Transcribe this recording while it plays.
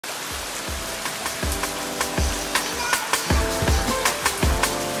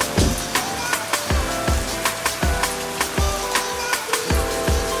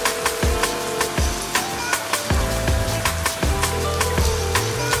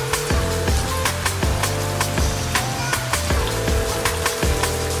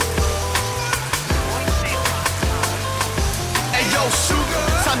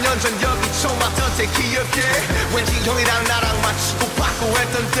전체 기억해 왠지 형이랑 나랑 맞추고 받고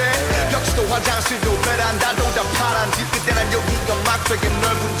했던 때 벽지도 화장실도 베란다도 다 파란 집 그때 난 여기가 막 되게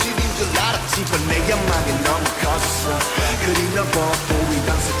넓은 집인 줄 알았지 but 내 연망이 너무 컸어 그리 넓어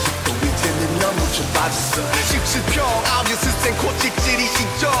보이던 새 집도 이제는 너무 좁아졌어 17평 아우디 스생 코찍질이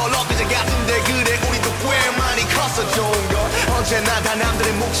시절 엊그제 같은데 그래 우리도 꽤 많이 컸어 좋은 거 언제나 다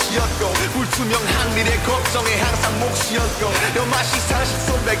남들의 몫이었고 불투명한 미래 걱정에 항상 몫이었고 연마 시상식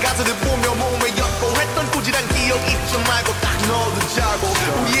선배 가수들 보며 몸에 엮고 했던 꾸지란 기억 잊지 말고 딱 넣어두자고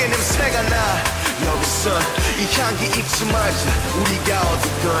우리의 냄새가 나 여기서 이 향기 잊지 말자 우리가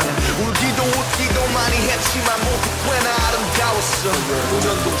어디건 울기도 웃기도 많이 했지만 모두 꽤나 아름다웠어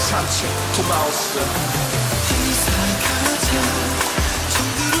 5년동 삼층 고마웠어 이사 가자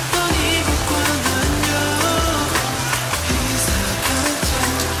정들었던 이곳과 안녕 이사 가자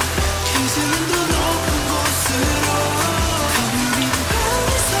이제는 더 높은 곳으로 텅빈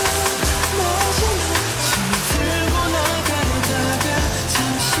방에서 마지막 짐을 들고 나가려다가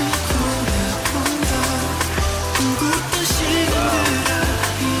잠시 돌아본다 꿈꿨던 시간들아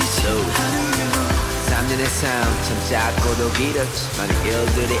이제 안녕 3년의 삶 참 짧고도 길었지 많은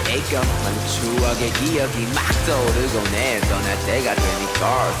일들이 있고 많은 추억의 기억이 막 떠오르고 내 떠날 때가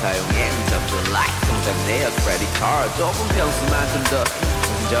되니까 사용해 점점 like 동작 내어 credit card 좁은 평수만큼 더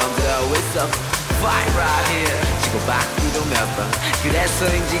점점 더 있어 Fight right here 치고받기도 몇번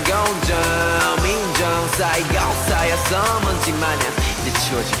그래서인지 공정 인정 쌓이고 쌓여서 먼지 마냥 이제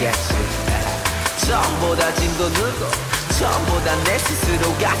치워지겠지 처음보다 짐도 늘고 처음보다 내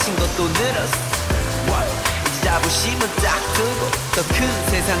스스로 갇힌 것도 늘었어 이제 자부심은 딱 두고 더 큰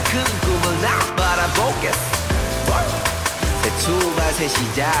세상 큰 꿈을 나 바라보겠어 새 출발 새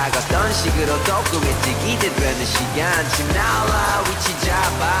시작 어떤 식으로 또 꾸밀지 기대되는 시간 지나와 위치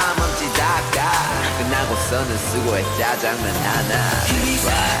잡아 먼지 닦아 끝나고서는 수고해 짜장면 하나 이사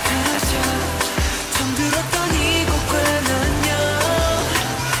가자 정들었던 이곳과 안녕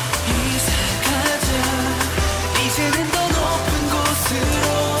이사 가자 이제는 더 높은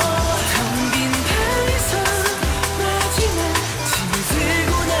곳으로 텅 빈 방에서 마지막 짐을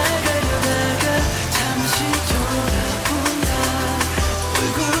들고 나가려다가 잠시 돌아본다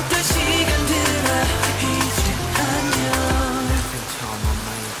울고 웃던 시간들아 이제 안녕 처음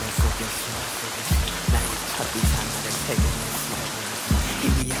엄마의 뱃속에서 나의 첫 이상을 새겨냈어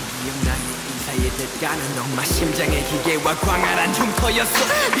희미한 기억 나의 인사의 대가는 엄마 심장의 기계와 광활한 흉터였어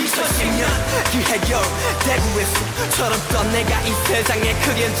 2010년 그 해결 대구에서 철없던 내가 이 세상에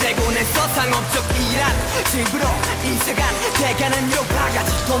크게 재고 내 서상업적 일한 집으로 이사간 대가는 요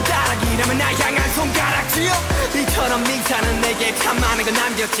바가지 돈 따라기라면 나 향한 손가락지요 이처럼 인사는 내게 참 많은 걸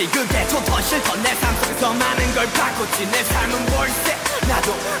남겼지 그게 좋던 싫던 내 삶 속에서 많은 걸 바꿨지 내 삶은 월세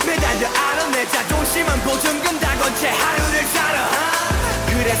나도 매달려 알아 내 자존심은 보증금다건 채 하루를 살아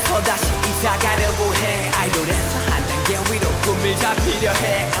그래서 다시 이사 가려고 해 아이돌에서 한 단계 위로 꿈을 잡히려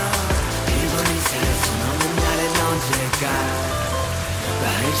해 이번 이사에서 넘는 날엔 언제가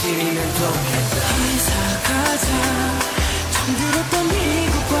나를 지리면 좋겠다 이사 가자 정들었던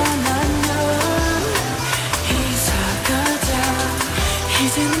이곳과 안녕 이사 가자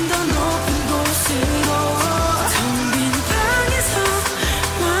이제는 더 높은 곳으로 텅 빈 방에서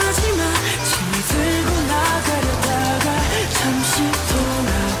마지막 짐을 들고 나가려다가 잠시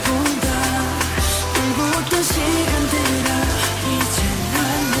돌아본다 울고 웃던 시간들아 이제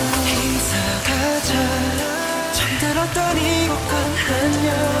안녕 이사 가자 정들었던 이곳과 안녕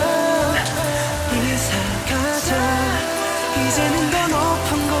이사 가자 이제는 더 높은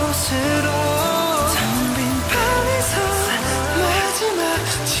곳으로 텅 빈 방에서 마지막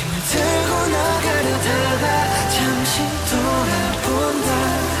짐을 들고 나가려다가 잠시 돌아본다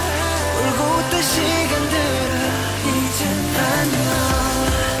울고 웃던 시간들아 이젠 안녕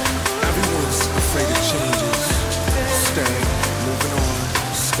Everyone's afraid of changes. Stay, moving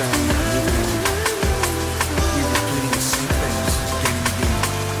on, stay.